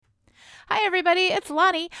Hi, everybody. It's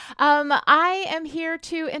Lonnie. I am here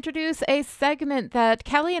to introduce a segment that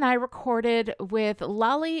Kelly and I recorded with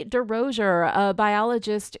Lolly DeRozier, a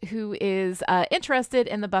biologist who is interested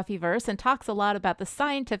in the Buffyverse and talks a lot about the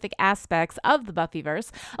scientific aspects of the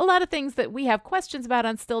Buffyverse. A lot of things that we have questions about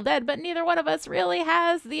on Still Dead, but neither one of us really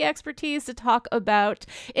has the expertise to talk about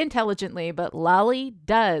intelligently, but Lolly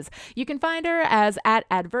does. You can find her as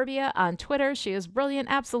 @Adverbia on Twitter. She is brilliant.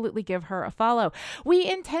 Absolutely give her a follow. We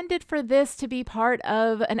intended for this to be part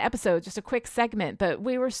of an episode, just a quick segment, but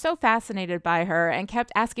we were so fascinated by her and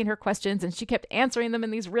kept asking her questions, and she kept answering them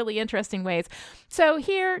in these really interesting ways. So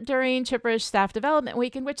here during Chipperish Staff Development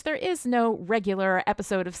Week, in which there is no regular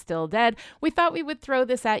episode of Still Dead, we thought we would throw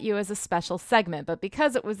this at you as a special segment. But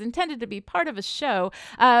because it was intended to be part of a show,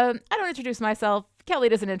 I don't introduce myself. Kelly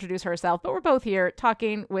doesn't introduce herself, but we're both here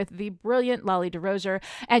talking with the brilliant Lolly DeRozier,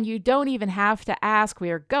 and you don't even have to ask.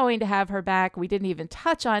 We are going to have her back. We didn't even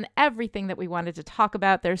touch on everything that we wanted to talk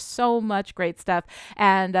about. There's so much great stuff,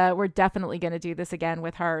 and we're definitely going to do this again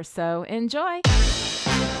with her, so enjoy.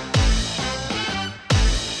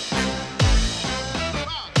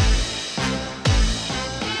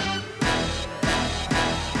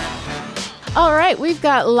 All right, we've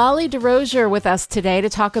got Lolly DeRozier with us today to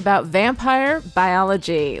talk about vampire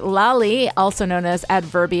biology. Lolly, also known as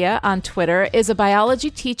Adverbia on Twitter, is a biology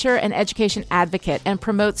teacher and education advocate and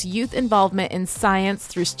promotes youth involvement in science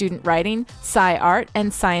through student writing, sci-art,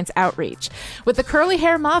 and science outreach. With the Curly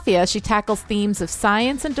Hair Mafia, she tackles themes of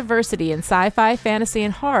science and diversity in sci-fi, fantasy,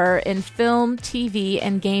 and horror in film, TV,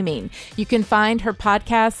 and gaming. You can find her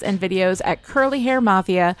podcasts and videos at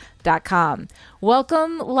curlyhairmafia.com.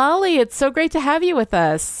 Welcome, Lolly. It's so great to have you with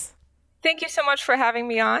us. Thank you so much for having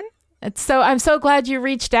me on. I'm so glad you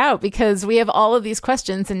reached out, because we have all of these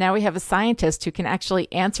questions and now we have a scientist who can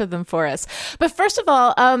actually answer them for us. But first of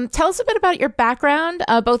all, tell us a bit about your background,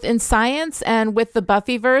 both in science and with the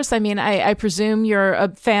Buffyverse. I mean, I presume you're a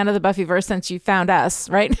fan of the Buffyverse since you found us,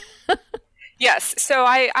 right? Yes. So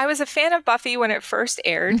I was a fan of Buffy when it first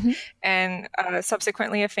aired, and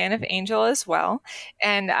subsequently a fan of Angel as well.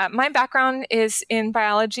 And my background is in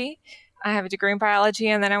biology. I have a degree in biology,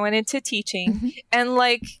 and then I went into teaching. And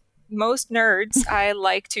like most nerds, I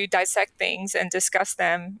like to dissect things and discuss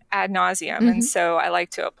them ad nauseum. And so I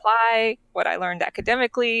like to apply what I learned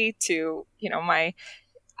academically to, my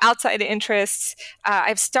outside interests.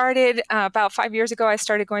 I've started about 5 years ago, I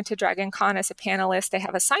started going to Dragon Con as a panelist. They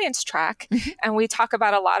have a science track, and we talk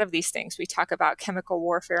about a lot of these things. We talk about chemical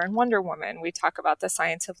warfare and Wonder Woman. We talk about the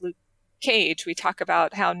science of Luke Cage. We talk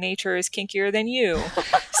about how nature is kinkier than you.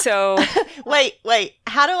 So wait,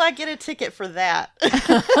 how do I get a ticket for that?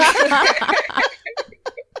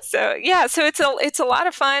 So it's a lot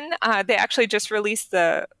of fun. They actually just released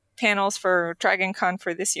the panels for Dragon Con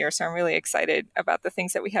for this year, so I'm really excited about the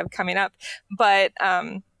things that we have coming up. But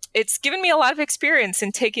it's given me a lot of experience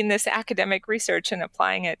in taking this academic research and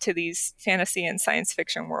applying it to these fantasy and science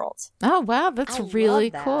fiction worlds. Oh, wow, that's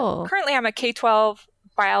really cool. Currently, I'm a K-12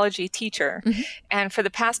 biology teacher, and for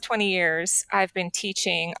the past 20 years, I've been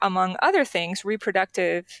teaching, among other things,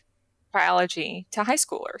 reproductive biology to high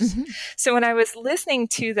schoolers. So when I was listening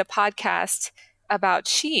to the podcast about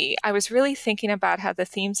She, I was really thinking about how the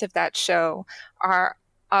themes of that show are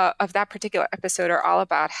of that particular episode are all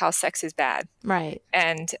about how sex is bad, right?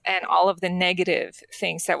 And all of the negative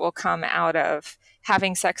things that will come out of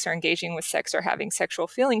having sex or engaging with sex or having sexual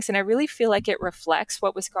feelings. And I really feel like it reflects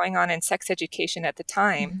what was going on in sex education at the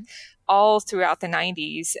time, all throughout the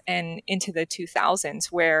 90s and into the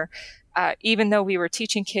 2000s, where even though we were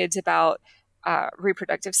teaching kids about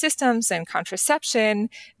reproductive systems and contraception,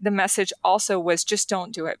 the message also was just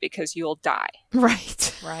don't do it because you'll die.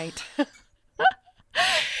 Right.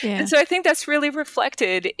 Yeah. And so I think that's really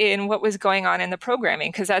reflected in what was going on in the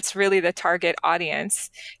programming, because that's really the target audience,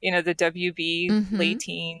 the WB, late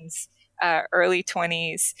teens, early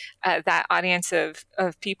 20s, that audience of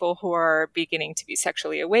people who are beginning to be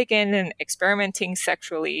sexually awakened and experimenting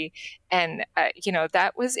sexually. And,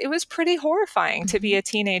 it was pretty horrifying to be a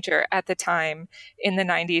teenager at the time in the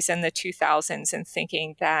 90s and the 2000s and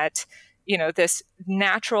thinking that, this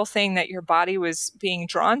natural thing that your body was being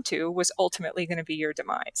drawn to was ultimately going to be your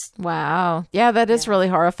demise. Wow. Yeah, that is really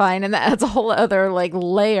horrifying. And that adds a whole other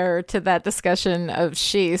layer to that discussion of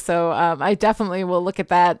She. So I definitely will look at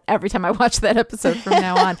that every time I watch that episode from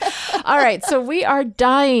now on. All right. So we are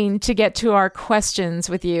dying to get to our questions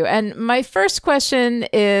with you. And my first question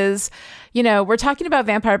is, we're talking about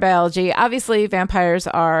vampire biology. Obviously, vampires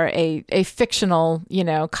are a fictional,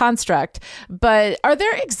 construct. But are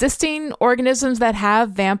there existing organisms that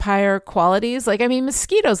have vampire qualities?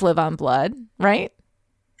 Mosquitoes live on blood, right?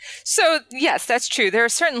 So yes, that's true. There are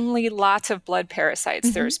certainly lots of blood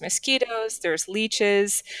parasites. There's mosquitoes, there's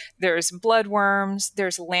leeches, there's bloodworms,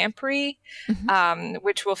 there's lamprey,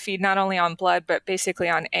 which will feed not only on blood, but basically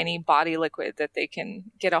on any body liquid that they can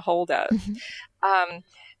get a hold of.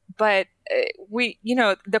 But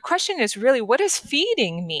the question is really, what does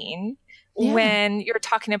feeding mean when you're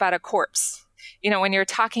talking about a corpse? When you're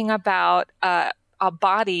talking about a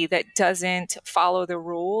body that doesn't follow the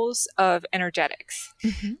rules of energetics,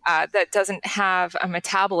 that doesn't have a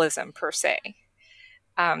metabolism per se.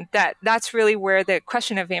 That's really where the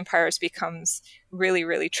question of vampires becomes really,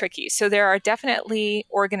 really tricky. So there are definitely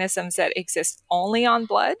organisms that exist only on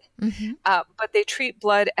blood, but they treat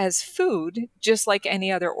blood as food, just like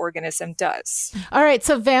any other organism does. All right.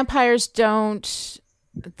 So vampires don't...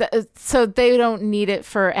 So they don't need it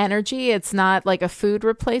for energy. It's not like a food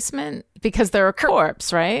replacement because they're a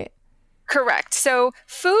corpse, right? Correct. So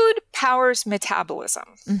food powers metabolism,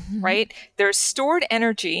 right? There's stored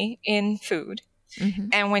energy in food.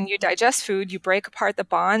 And when you digest food, you break apart the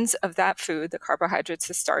bonds of that food, the carbohydrates,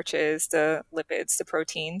 the starches, the lipids, the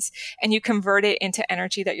proteins, and you convert it into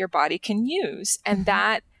energy that your body can use. And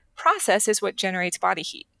that process is what generates body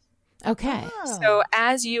heat. Okay. So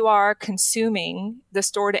as you are consuming the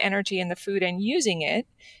stored energy in the food and using it,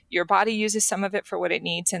 your body uses some of it for what it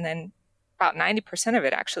needs, and then about 90% of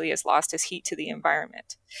it actually is lost as heat to the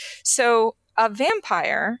environment. So a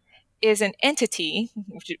vampire is an entity,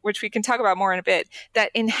 which we can talk about more in a bit, that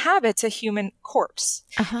inhabits a human corpse.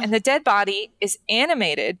 And the dead body is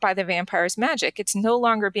animated by the vampire's magic. It's no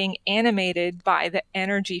longer being animated by the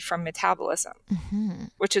energy from metabolism,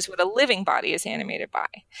 which is what a living body is animated by.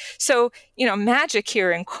 So, magic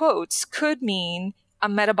here in quotes could mean a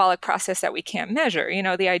metabolic process that we can't measure.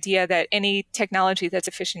 The idea that any technology that's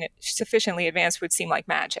sufficiently advanced would seem like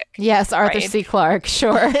magic. Yes, Arthur C. Clarke,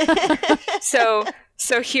 sure.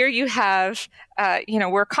 So here you have,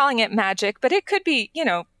 we're calling it magic, but it could be,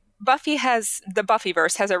 the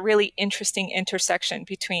Buffyverse has a really interesting intersection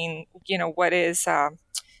between, what is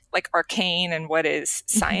like arcane and what is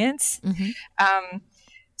science.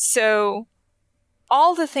 So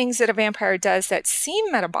all the things that a vampire does that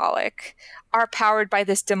seem metabolic are powered by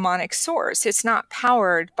this demonic source. It's not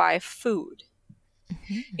powered by food.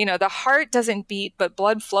 The heart doesn't beat, but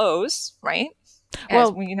blood flows, right?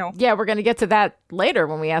 Well, we're going to get to that later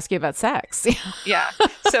when we ask you about sex. Yeah.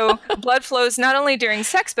 So blood flows not only during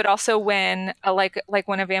sex, but also when, like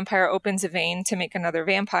when a vampire opens a vein to make another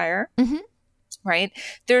vampire, right?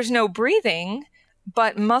 There's no breathing,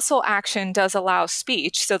 but muscle action does allow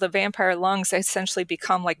speech. So the vampire lungs essentially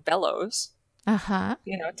become like bellows, to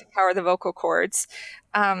power the vocal cords.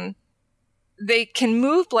 They can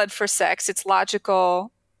move blood for sex. It's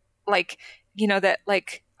logical, that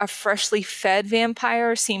a freshly fed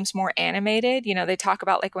vampire seems more animated. They talk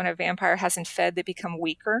about when a vampire hasn't fed, they become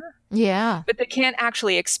weaker. Yeah. But they can't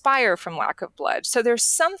actually expire from lack of blood. So there's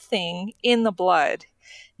something in the blood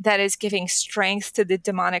that is giving strength to the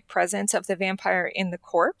demonic presence of the vampire in the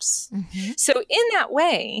corpse. So in that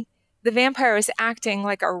way, the vampire is acting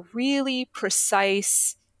like a really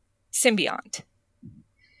precise symbiont.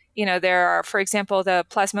 There are, for example, the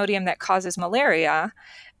plasmodium that causes malaria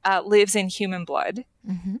lives in human blood.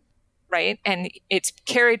 Right? And it's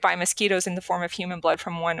carried by mosquitoes in the form of human blood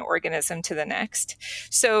from one organism to the next.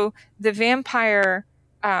 So the vampire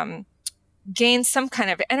gains some kind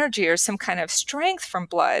of energy or some kind of strength from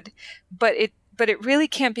blood, but it really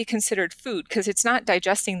can't be considered food because it's not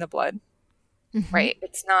digesting the blood, right?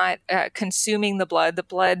 It's not consuming the blood.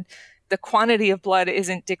 The quantity of blood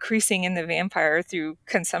isn't decreasing in the vampire through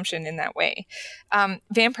consumption in that way.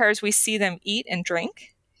 Vampires, we see them eat and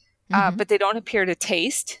drink, but they don't appear to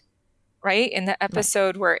taste. Right? In the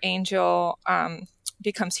episode where Angel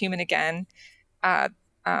becomes human again, I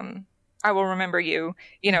Will Remember You,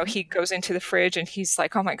 he goes into the fridge and he's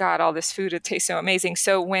like, oh my God, all this food, it tastes so amazing.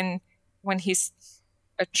 So when he's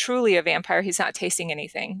truly a vampire, he's not tasting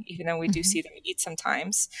anything, even though we do see them eat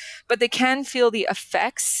sometimes. But they can feel the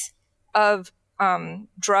effects of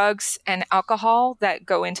drugs and alcohol that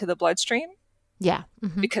go into the bloodstream. Yeah.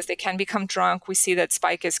 Because they can become drunk. We see that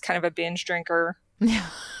Spike is kind of a binge drinker.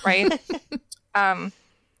 Right.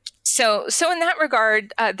 So in that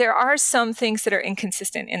regard, there are some things that are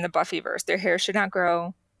inconsistent in the Buffyverse. Their hair should not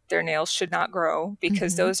grow. Their nails should not grow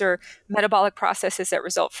because those are metabolic processes that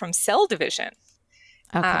result from cell division.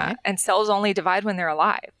 And cells only divide when they're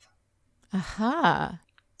alive.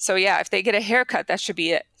 So yeah, if they get a haircut, that should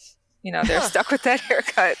be it. They're stuck with that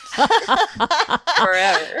haircut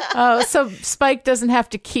forever. Oh, so Spike doesn't have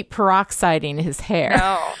to keep peroxiding his hair.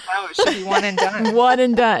 No, it should be one and done. One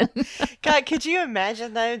and done. God, could you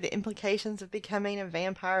imagine, though, the implications of becoming a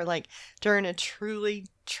vampire, like, during a truly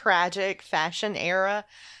tragic fashion era,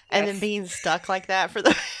 and then being stuck like that for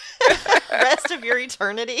the rest of your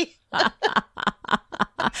eternity?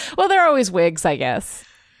 Well, they're always wigs, I guess.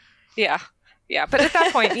 Yeah. Yeah, but at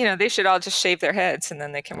that point, they should all just shave their heads and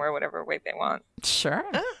then they can wear whatever wig they want. Sure.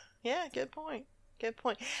 Yeah, good point. Good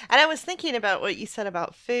point. And I was thinking about what you said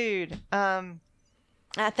about food.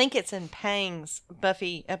 I think it's in Pang's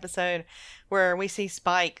Buffy episode where we see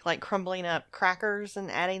Spike like crumbling up crackers and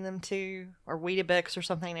adding them to, or Weetabix or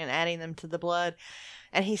something, and adding them to the blood.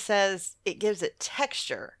 And he says it gives it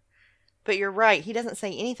texture. But you're right, he doesn't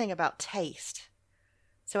say anything about taste.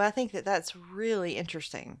 So I think that that's really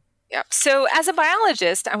interesting. Yep. So as a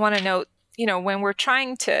biologist, I want to note, when we're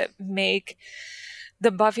trying to make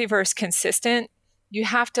the Buffyverse consistent, you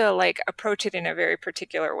have to approach it in a very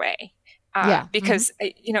particular way. Because,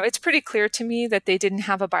 it's pretty clear to me that they didn't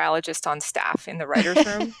have a biologist on staff in the writer's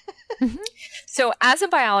room. So as a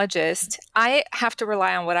biologist, I have to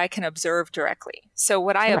rely on what I can observe directly. So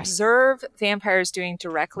what I observe vampires doing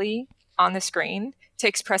directly on the screen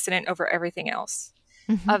takes precedent over everything else.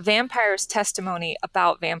 A vampire's testimony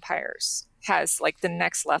about vampires has the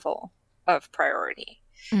next level of priority.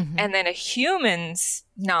 And then a human's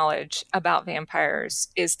knowledge about vampires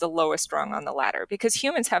is the lowest rung on the ladder, because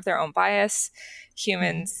humans have their own bias.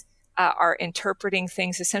 Humans are interpreting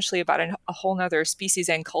things essentially about a whole nother species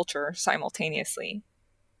and culture simultaneously.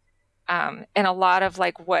 And a lot of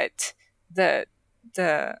what the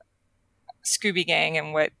Scooby Gang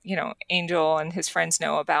and what Angel and his friends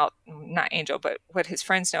know about, not Angel, but what his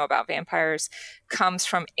friends know about vampires comes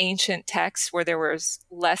from ancient texts where there was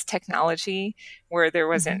less technology, where there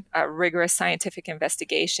wasn't a rigorous scientific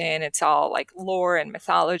investigation. It's all lore and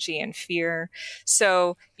mythology and fear.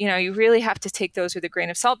 So you really have to take those with a grain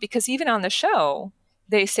of salt, because even on the show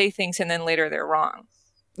they say things and then later they're wrong.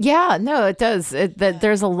 Yeah, no, it does.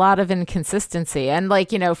 There's a lot of inconsistency. And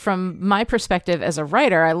from my perspective as a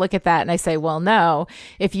writer, I look at that and I say, well, no,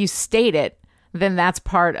 if you state it, then that's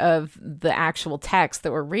part of the actual text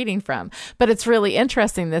that we're reading from. But it's really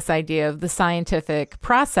interesting, this idea of the scientific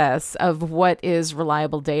process of what is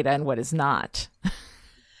reliable data and what is not.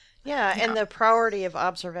 Yeah, and the priority of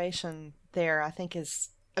observation there, I think, is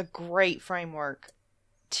a great framework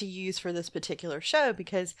to use for this particular show,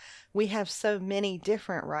 because we have so many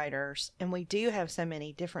different writers and we do have so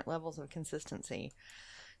many different levels of consistency.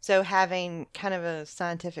 So having kind of a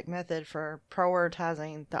scientific method for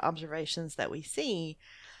prioritizing the observations that we see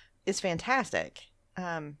is fantastic.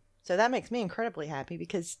 So that makes me incredibly happy,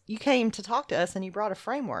 because you came to talk to us and you brought a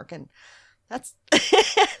framework, and that's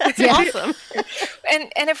awesome.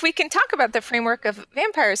 And if we can talk about the framework of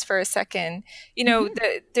vampires for a second,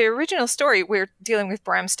 the original story, we're dealing with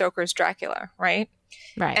Bram Stoker's Dracula, right?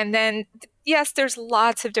 Right. And then, yes, there's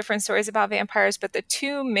lots of different stories about vampires, but the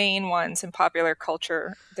two main ones in popular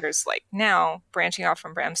culture, there's now branching off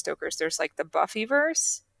from Bram Stoker's, there's the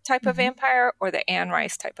Buffyverse type of vampire or the Anne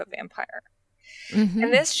Rice type of vampire.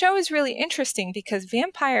 And this show is really interesting because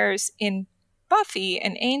vampires in Buffy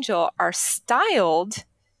and Angel are styled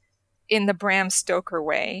in the Bram Stoker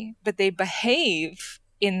way, but they behave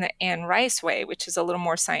in the Anne Rice way, which is a little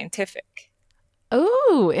more scientific.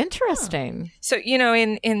 Oh, interesting. So,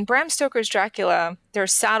 in Bram Stoker's Dracula, they're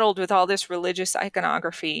saddled with all this religious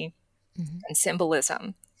iconography and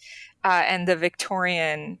symbolism, and the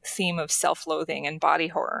Victorian theme of self-loathing and body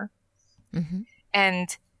horror.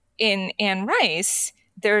 And in Anne Rice,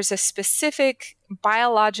 there's a specific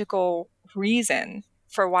biological reason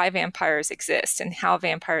for why vampires exist and how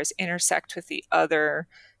vampires intersect with the other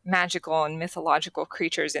magical and mythological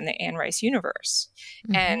creatures in the Anne Rice universe.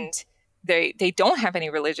 And they don't have any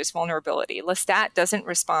religious vulnerability. Lestat doesn't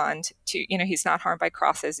respond to, he's not harmed by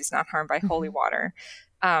crosses. He's not harmed by holy water.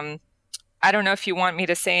 I don't know if you want me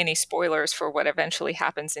to say any spoilers for what eventually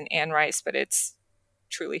happens in Anne Rice, but it's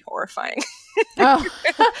truly horrifying. Oh,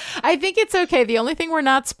 I think it's okay. The only thing we're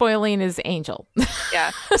not spoiling is Angel.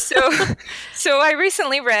 Yeah. So I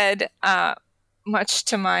recently read, much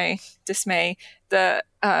to my dismay, the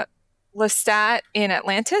Lestat in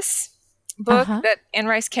Atlantis book that Anne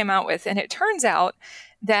Rice came out with. And it turns out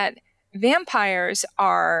that vampires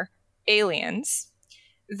are aliens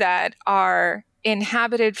that are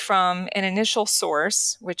inhabited from an initial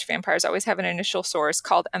source, which vampires always have an initial source,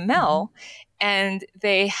 called Amel. And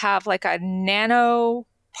they have a nano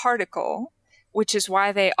particle, which is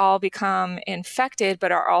why they all become infected,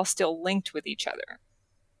 but are all still linked with each other.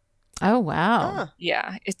 Oh, wow. Huh.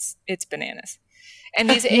 Yeah, it's bananas. And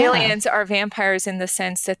these aliens are vampires in the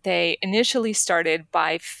sense that they initially started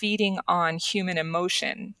by feeding on human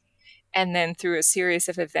emotion, and then through a series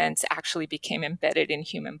of events actually became embedded in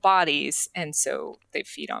human bodies, and so they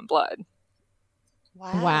feed on blood.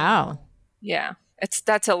 Wow. Yeah,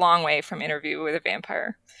 that's a long way from Interview with a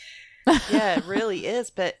Vampire. Yeah, it really is.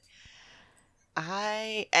 But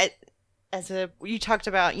you talked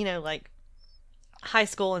about, like high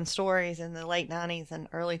school and stories in the late 90s and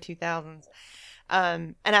early 2000s.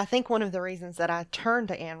 And I think one of the reasons that I turned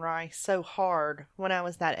to Anne Rice so hard when I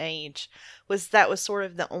was that age was that was sort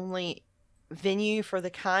of the only venue for the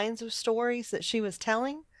kinds of stories that she was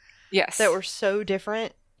telling. Yes. That were so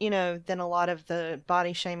different, than a lot of the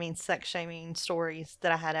body shaming, sex shaming stories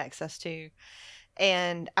that I had access to.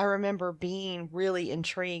 And I remember being really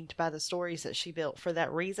intrigued by the stories that she built for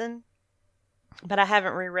that reason. But I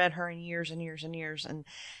haven't reread her in years and years and years. And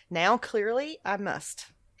now, clearly, I must.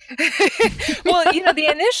 Well, the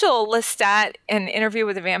initial Lestat and Interview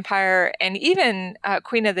with a Vampire and even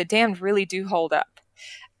Queen of the Damned really do hold up.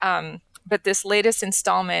 But this latest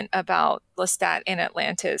installment about Lestat in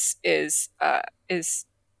Atlantis is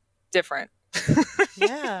different.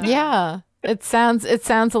 Yeah. Yeah. It sounds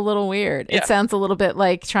a little weird. Yeah. It sounds a little bit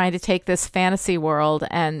like trying to take this fantasy world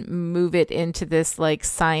and move it into this like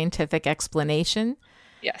scientific explanation.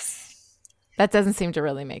 Yes. That doesn't seem to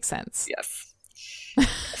really make sense. Yes.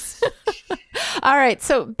 All right,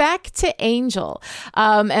 so back to Angel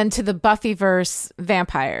and to the Buffyverse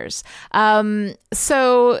vampires.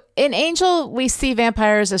 So in Angel, we see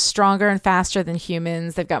vampires as stronger and faster than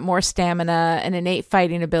humans. They've got more stamina, an innate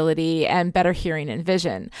fighting ability, and better hearing and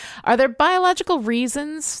vision. Are there biological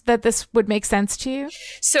reasons that this would make sense to you?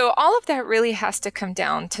 So all of that really has to come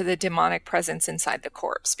down to the demonic presence inside the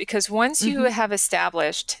corpse, because once you have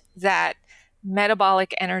established that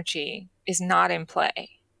metabolic energy is not in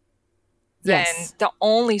play, then the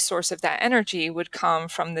only source of that energy would come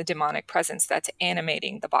from the demonic presence that's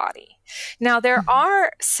animating the body. Now, there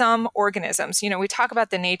are some organisms, we talk about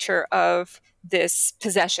the nature of this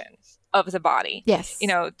possession of the body. Yes.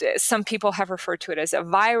 Some people have referred to it as a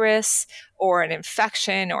virus or an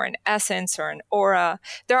infection or an essence or an aura.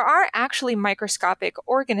 There are actually microscopic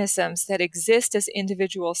organisms that exist as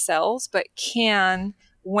individual cells, but can,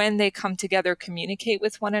 when they come together, communicate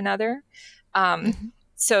with one another.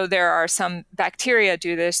 So there are some bacteria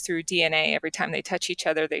do this through DNA. Every time they touch each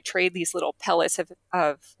other, they trade these little pellets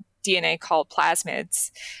of DNA called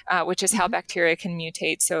plasmids, which is how bacteria can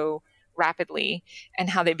mutate so rapidly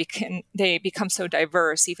and how they become so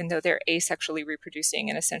diverse, even though they're asexually reproducing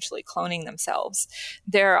and essentially cloning themselves.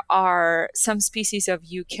 There are some species of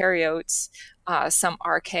eukaryotes, some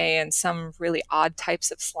archaea, and some really odd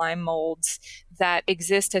types of slime molds that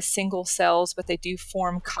exist as single cells, but they do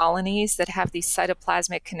form colonies that have these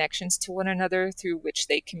cytoplasmic connections to one another through which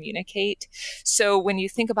they communicate. So when you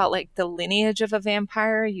think about like the lineage of a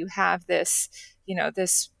vampire, you have this,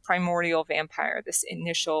 this primordial vampire, this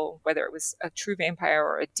initial, whether it was a true vampire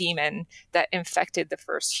or a demon that infected the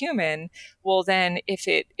first human. Well, then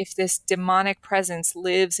if this demonic presence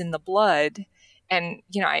lives in the blood, and,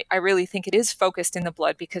 I really think it is focused in the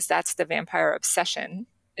blood because that's the vampire obsession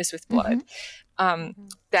is with blood.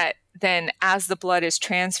 That then as the blood is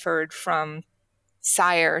transferred from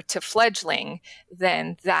sire to fledgling,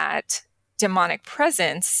 then that demonic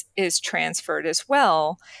presence is transferred as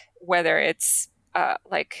well, whether it's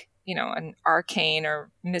an arcane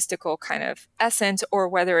or mystical kind of essence, or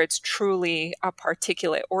whether it's truly a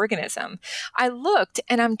particulate organism. I looked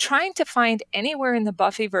and I'm trying to find anywhere in the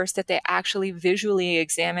Buffyverse that they actually visually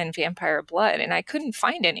examine vampire blood, and I couldn't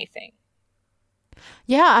find anything.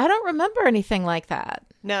 Yeah, I don't remember anything like that.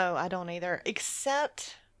 No, I don't either,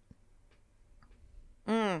 except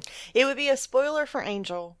it would be a spoiler for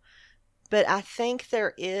Angel, but I think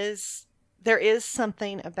there is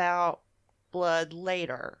something about blood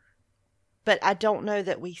later, but I don't know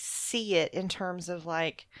that we see it in terms of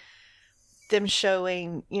like them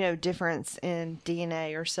showing, difference in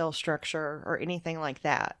DNA or cell structure or anything like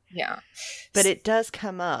that. Yeah. But it does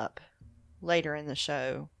come up later in the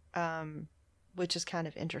show, which is kind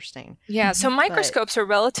of interesting. Yeah. So microscopes are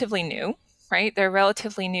relatively new, right? They're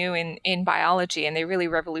relatively new in biology, and they really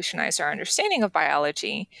revolutionized our understanding of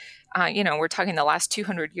biology. We're talking the last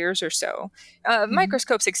 200 years or so.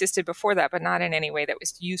 Microscopes existed before that, but not in any way that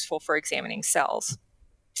was useful for examining cells.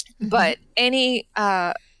 But any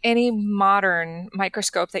modern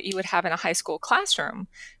microscope that you would have in a high school classroom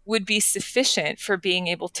would be sufficient for being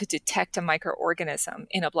able to detect a microorganism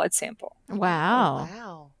in a blood sample. Wow. Oh,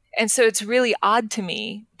 wow. And so it's really odd to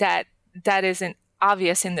me that isn't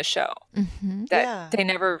obvious in the show. That they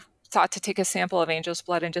never thought to take a sample of Angel's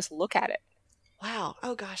blood and just look at it. Wow.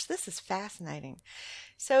 Oh gosh, this is fascinating.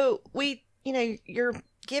 So you're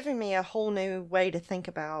giving me a whole new way to think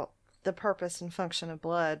about the purpose and function of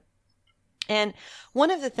blood. And one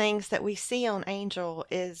of the things that we see on Angel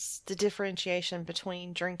is the differentiation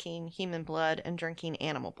between drinking human blood and drinking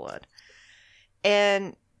animal blood.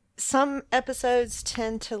 And some episodes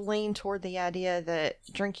tend to lean toward the idea that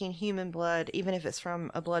drinking human blood, even if it's from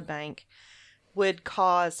a blood bank, would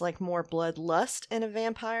cause like more bloodlust in a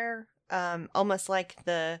vampire. Almost like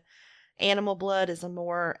the animal blood is a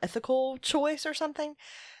more ethical choice or something.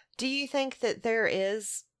 Do you think that there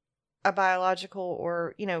is a biological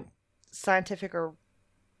or, scientific or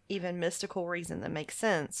even mystical reason that makes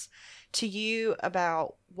sense to you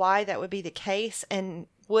about why that would be the case? And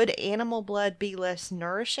would animal blood be less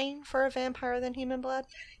nourishing for a vampire than human blood?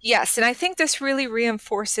 Yes, and I think this really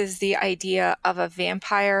reinforces the idea of a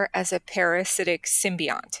vampire as a parasitic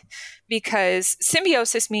symbiont, because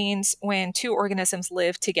symbiosis means when two organisms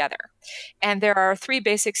live together. And there are three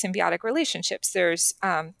basic symbiotic relationships. There's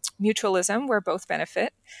mutualism, where both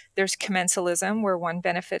benefit. There's commensalism, where one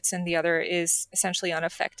benefits and the other is essentially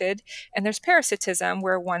unaffected. And there's parasitism,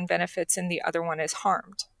 where one benefits and the other one is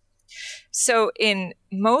harmed. So in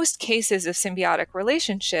most cases of symbiotic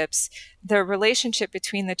relationships, the relationship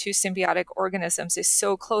between the two symbiotic organisms is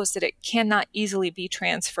so close that it cannot easily be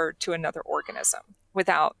transferred to another organism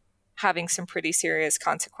without having some pretty serious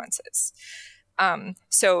consequences.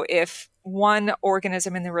 So if one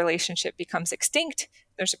organism in the relationship becomes extinct,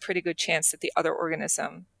 there's a pretty good chance that the other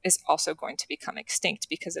organism is also going to become extinct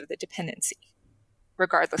because of the dependency,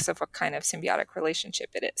 regardless of what kind of symbiotic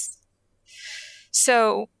relationship it is.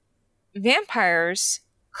 So vampires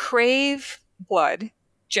crave blood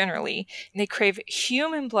generally, and they crave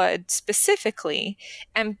human blood specifically.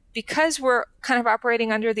 And because we're kind of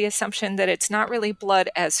operating under the assumption that it's not really blood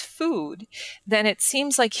as food, then it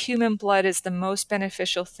seems like human blood is the most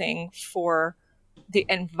beneficial thing for the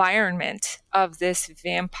environment of this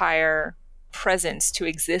vampire presence to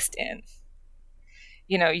exist in.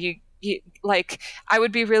 I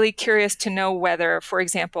would be really curious to know whether, for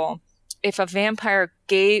example, if a vampire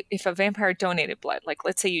donated blood, like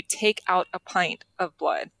let's say you take out a pint of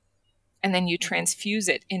blood and then you transfuse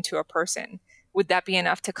it into a person, would that be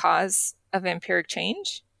enough to cause a vampiric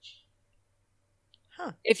change?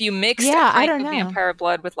 Huh. If you mixed a pint of vampire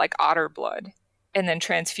blood with like otter blood and then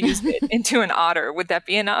transfused it into an otter, would that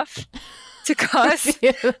be enough to cause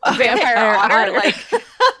a vampire otter?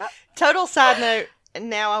 Total side note.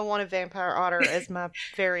 Now I want a vampire otter as my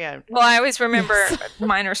very own. Well, I always remember,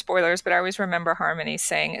 minor spoilers, but I always remember Harmony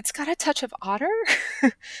saying, "It's got a touch of otter."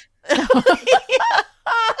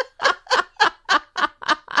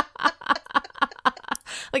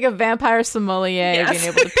 Like a vampire sommelier, being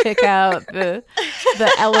able to pick out the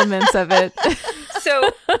elements of it. So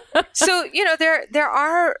there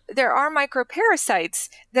are microparasites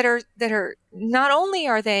that are not only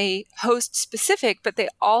are they host specific, but they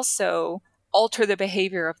also alter the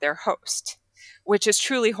behavior of their host, which is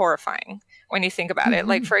truly horrifying when you think about it.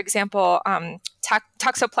 Like, for example,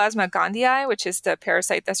 Toxoplasma gondii, which is the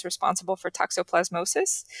parasite that's responsible for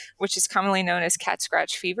toxoplasmosis, which is commonly known as cat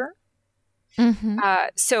scratch fever.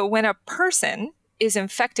 So when a person is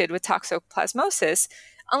infected with toxoplasmosis,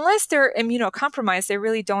 unless they're immunocompromised, they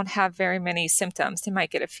really don't have very many symptoms. They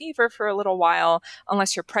might get a fever for a little while.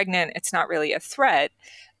 Unless you're pregnant, it's not really a threat.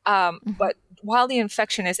 But while the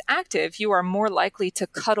infection is active, you are more likely to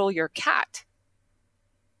cuddle your cat.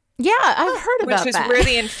 Yeah, I've heard about that. Which is where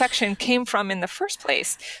the infection came from in the first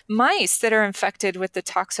place. Mice that are infected with the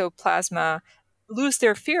toxoplasma lose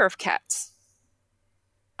their fear of cats.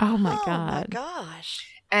 Oh my God. Oh my gosh.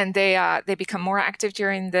 And they become more active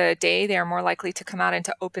during the day. They are more likely to come out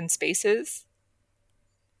into open spaces.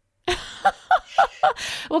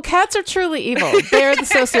 Well, cats are truly evil. They're the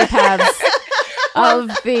sociopaths of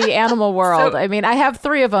the animal world. I mean, I have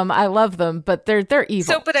 3 of them. I love them, but they're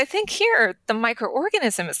evil. But I think here the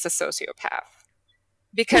microorganism is the sociopath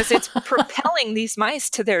because it's propelling these mice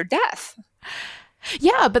to their death.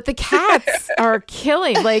 Yeah, but the cats are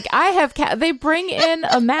killing. Like, I have they bring in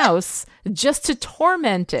a mouse just to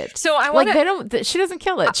torment it. So I want she doesn't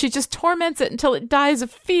kill it. She just torments it until it dies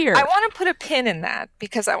of fear. I want to put a pin in that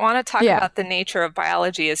because I want to talk about the nature of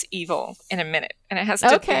biology as evil in a minute, and it has to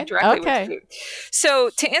do directly with food.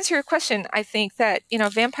 So to answer your question, I think that,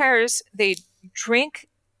 vampires, they drink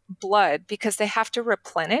blood because they have to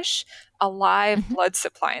replenish a live blood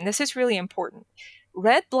supply, and this is really important.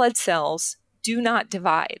 Red blood cells do not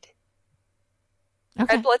divide.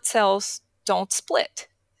 Red blood cells don't split.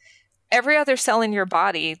 Every other cell in your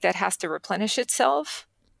body that has to replenish itself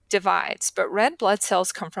divides, but red blood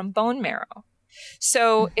cells come from bone marrow.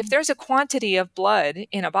 So if there's a quantity of blood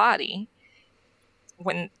in a body,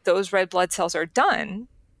 when those red blood cells are done,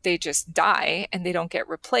 they just die and they don't get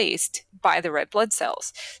replaced by the red blood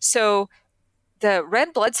cells. So the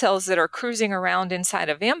red blood cells that are cruising around inside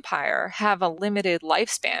a vampire have a limited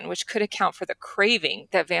lifespan, which could account for the craving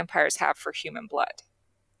that vampires have for human blood.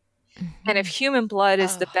 And if human blood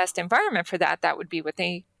is the best environment for that, that would be what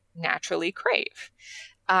they naturally crave.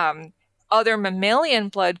 Other mammalian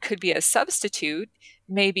blood could be a substitute.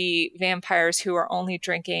 Maybe vampires who are only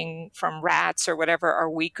drinking from rats or whatever are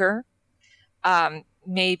weaker.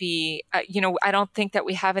 Maybe, I don't think that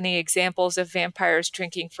we have any examples of vampires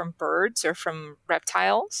drinking from birds or from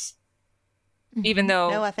reptiles, even though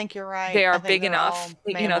no, I think you're right. They are big enough,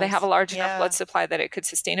 they have a large enough blood supply that it could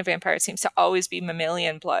sustain a vampire. It seems to always be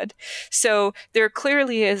mammalian blood. So there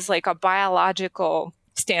clearly is like a biological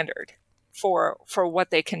standard for what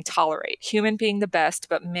they can tolerate. Human being the best,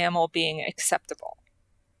 but mammal being acceptable.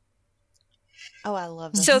 Oh, I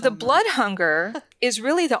love this. So the blood hunger is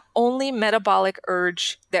really the only metabolic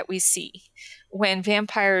urge that we see. When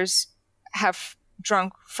vampires have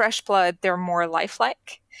drunk fresh blood, they're more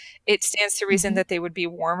lifelike. It stands to reason that they would be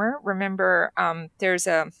warmer. Remember, there's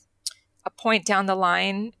a point down the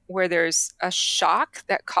line where there's a shock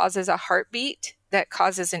that causes a heartbeat, that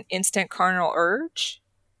causes an instant carnal urge,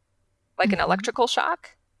 like an electrical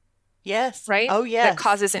shock. Yes. Right? Oh, yes. That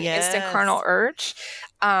causes an instant carnal urge.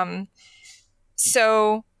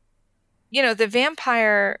 So, the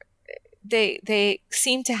vampire, they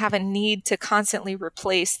seem to have a need to constantly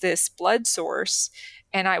replace this blood source.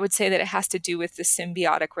 And I would say that it has to do with the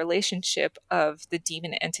symbiotic relationship of the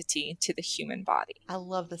demon entity to the human body. I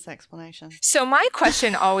love this explanation. So my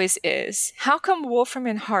question always is, how come Wolfram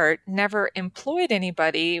and Hart never employed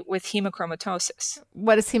anybody with hemochromatosis?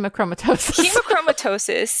 What is hemochromatosis?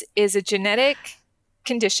 Hemochromatosis is a genetic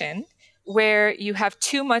condition where you have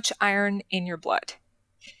too much iron in your blood.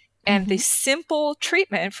 And the simple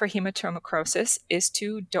treatment for hematochromatosis is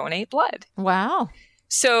to donate blood. Wow.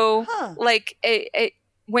 So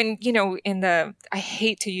when, I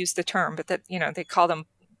hate to use the term, but that, they call them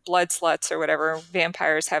blood sluts or whatever.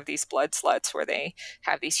 Vampires have these blood sluts where they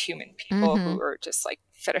have these human people who are just like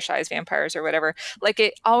fetishized vampires or whatever. Like,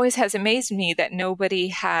 it always has amazed me that nobody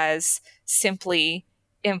has simply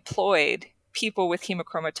employed people with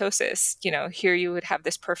hemochromatosis. Here you would have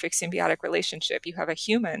this perfect symbiotic relationship. You have a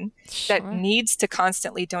human that needs to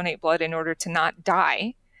constantly donate blood in order to not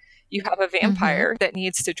die. You have a vampire that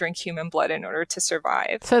needs to drink human blood in order to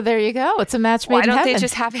survive. So there you go. It's a match made in heaven. Why don't they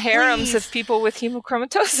just have harems of people with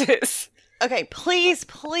hemochromatosis? Okay, please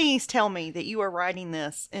tell me that you are writing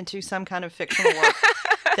this into some kind of fictional work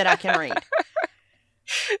that I can read.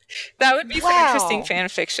 That would be some interesting fan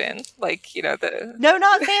fiction, No,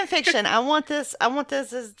 not fan fiction. I want this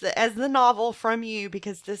as the novel from you,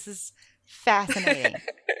 because this is fascinating.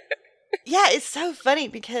 Yeah, it's so funny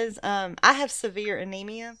because I have severe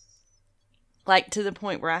anemia, like to the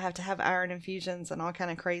point where I have to have iron infusions and all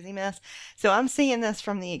kind of crazy mess. So I'm seeing this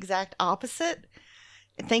from the exact opposite,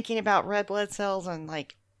 thinking about red blood cells and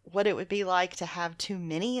like what it would be like to have too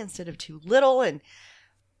many instead of too little. And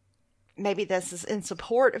maybe this is in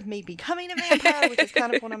support of me becoming a vampire, which is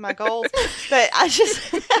kind of one of my goals. But I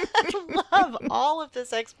just love all of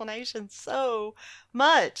this explanation so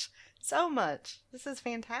much. So much. This is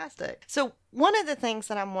fantastic. So one of the things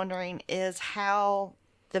that I'm wondering is how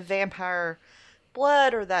the vampire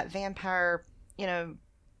blood or that vampire,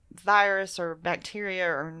 virus or bacteria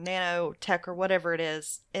or nanotech or whatever it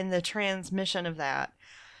is, in the transmission of that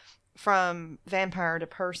from vampire to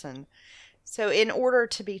person. So in order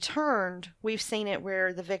to be turned, we've seen it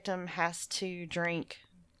where the victim has to drink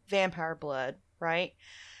vampire blood, right?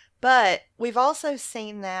 But we've also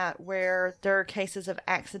seen that where there are cases of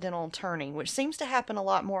accidental turning, which seems to happen a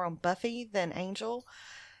lot more on Buffy than Angel,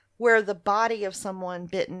 where the body of someone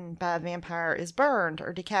bitten by a vampire is burned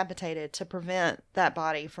or decapitated to prevent that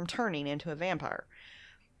body from turning into a vampire.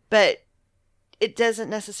 But it doesn't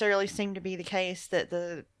necessarily seem to be the case that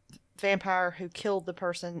the vampire who killed the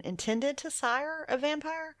person intended to sire a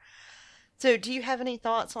vampire. So do you have any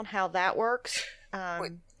thoughts on how that works?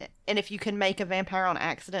 And if you can make a vampire on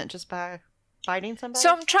accident just by biting somebody?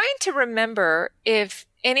 So I'm trying to remember if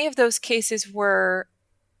any of those cases were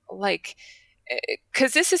like,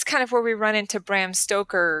 because this is kind of where we run into Bram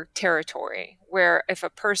Stoker territory, where if a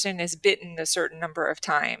person is bitten a certain number of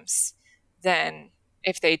times, then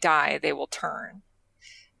if they die, they will turn.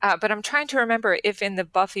 But I'm trying to remember if in the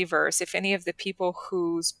Buffyverse, if any of the people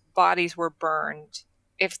whose bodies were burned,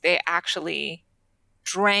 if they actually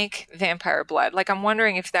drank vampire blood. Like, I'm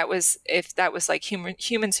wondering if that was like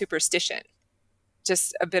human superstition,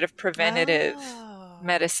 just a bit of preventative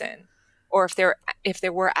medicine, or if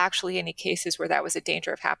there were actually any cases where that was a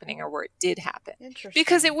danger of happening, or where it did happen.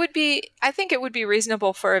 Because I think it would be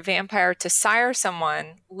reasonable for a vampire to sire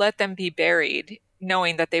someone, let them be buried,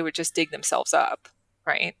 knowing that they would just dig themselves up,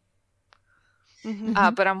 right?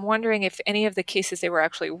 Mm-hmm. But I'm wondering if any of the cases they were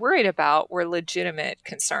actually worried about were legitimate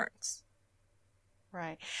concerns.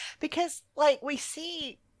 Right. Because, like, we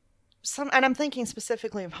see some, and I'm thinking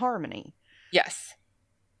specifically of Harmony. Yes.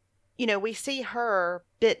 You know, we see her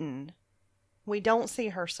bitten. We don't see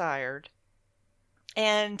her sired.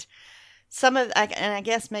 And I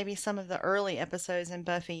guess maybe some of the early episodes in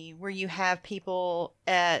Buffy where you have people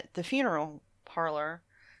at the funeral parlor,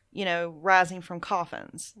 you know, rising from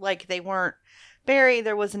coffins. Like, they weren't buried,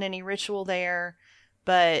 there wasn't any ritual there,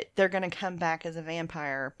 but they're going to come back as a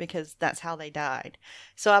vampire because that's how they died.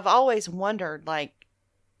 So I've always wondered, like,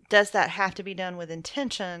 does that have to be done with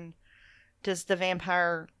intention? Does the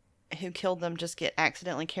vampire who killed them just get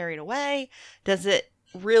accidentally carried away? Does it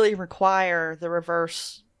really require the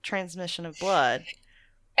reverse transmission of blood?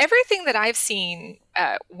 Everything that I've seen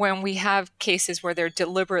when we have cases where they're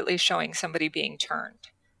deliberately showing somebody being turned,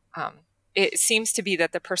 it seems to be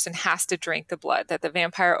that the person has to drink the blood, that the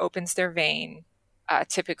vampire opens their vein,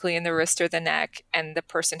 typically in the wrist or the neck, and the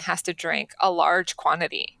person has to drink a large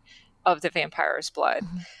quantity of the vampire's blood.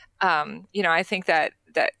 Mm-hmm. I think that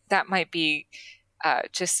might be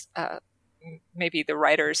just maybe the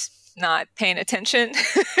writers not paying attention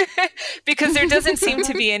because there doesn't seem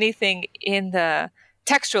to be anything in the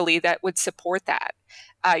textually that would support that.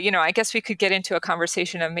 I guess we could get into a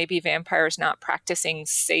conversation of maybe vampires not practicing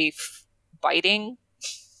safe biting.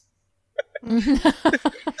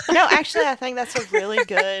 No, actually, I think that's a really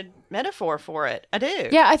good metaphor for it. I do.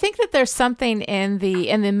 Yeah, I think that there's something in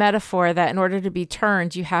the metaphor that in order to be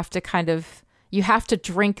turned, you have to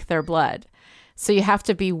drink their blood. So you have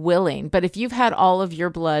to be willing. But if you've had all of your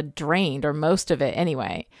blood drained, or most of it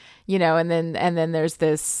anyway, and then there's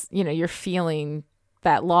this, you're feeling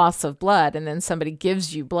that loss of blood, and then somebody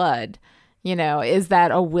gives you blood, is that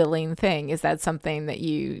a willing thing? Is that something that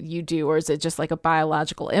you do, or is it just like a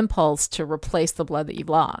biological impulse to replace the blood that you've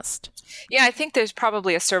lost? Yeah, I think there's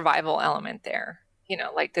probably a survival element there,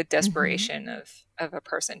 like the desperation of a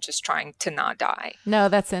person just trying to not die. No,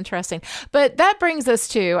 that's interesting. But that brings us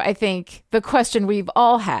to, I think, the question we've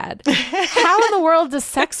all had. How in the world does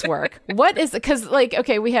sex work? What is it? Because,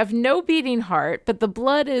 okay, we have no beating heart, but the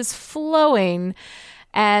blood is flowing.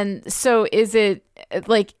 And so is it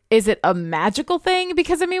a magical thing?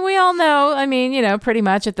 Because, we all know, pretty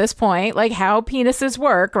much at this point, how penises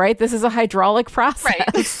work, right? This is a hydraulic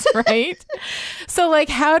process, right? So,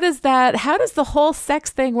 how does the whole sex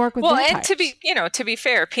thing work with vampires? And to be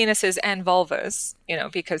fair, penises and vulvas,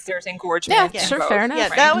 because there's engorgement. Yeah, sure, both, fair enough. Yeah,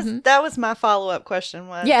 right? that was my follow-up question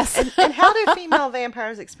was. Yes. And how do female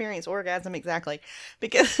vampires experience orgasm exactly?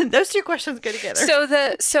 Because those two questions go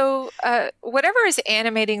together. So whatever is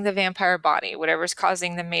animating the vampire body, whatever is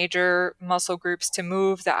causing the major muscle groups to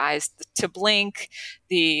move, the eyes to blink,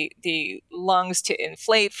 the lungs to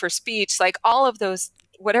inflate for speech, all of those,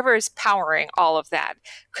 whatever is powering all of that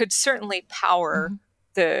could certainly power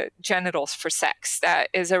the genitals for sex. That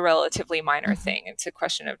is a relatively minor thing. It's a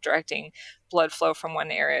question of directing blood flow from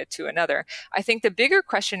one area to another. I think the bigger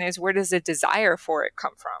question is, where does the desire for it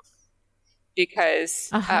come from? Because,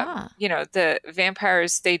 the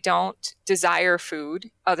vampires, they don't desire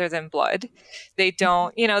food other than blood. They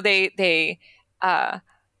don't, they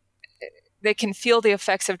can feel the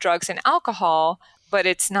effects of drugs and alcohol, but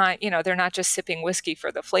it's not, they're not just sipping whiskey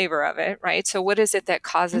for the flavor of it, right? So what is it that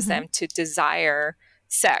causes them to desire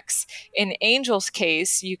sex? In Angel's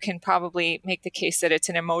case, you can probably make the case that it's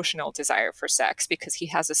an emotional desire for sex because he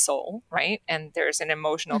has a soul, right? And there's an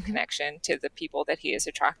emotional connection to the people that he is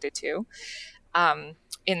attracted to.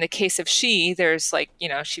 In the case of She, there's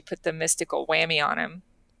she put the mystical whammy on him,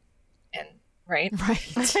 and right.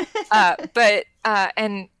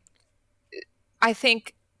 And I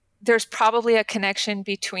think there's probably a connection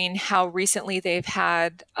between how recently they've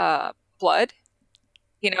had blood.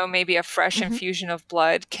 Maybe a fresh infusion of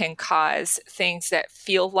blood can cause things that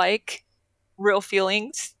feel like real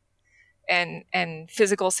feelings and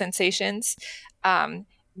physical sensations.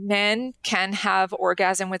 Men can have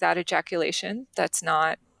orgasm without ejaculation. That's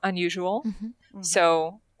not unusual.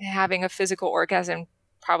 So having a physical orgasm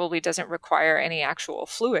probably doesn't require any actual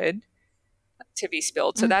fluid to be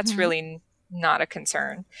spilled. So that's really not a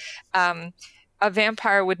concern. A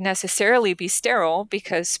vampire would necessarily be sterile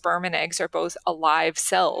because sperm and eggs are both alive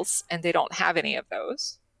cells and they don't have any of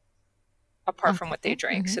those. apart from what they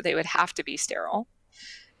drank. So they would have to be sterile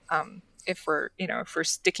if we're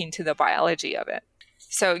sticking to the biology of it.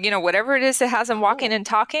 So, whatever it is that has them walking and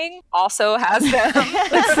talking also has them.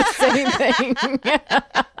 It's the same thing.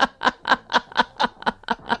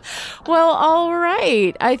 Well, all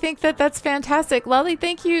right. I think that's fantastic. Lolly,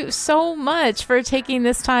 thank you so much for taking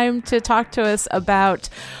this time to talk to us about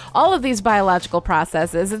all of these biological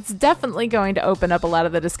processes. It's definitely going to open up a lot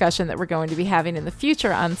of the discussion that we're going to be having in the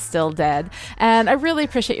future on Still Dead. And I really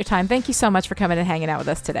appreciate your time. Thank you so much for coming and hanging out with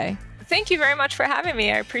us today. Thank you very much for having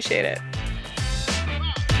me. I appreciate it.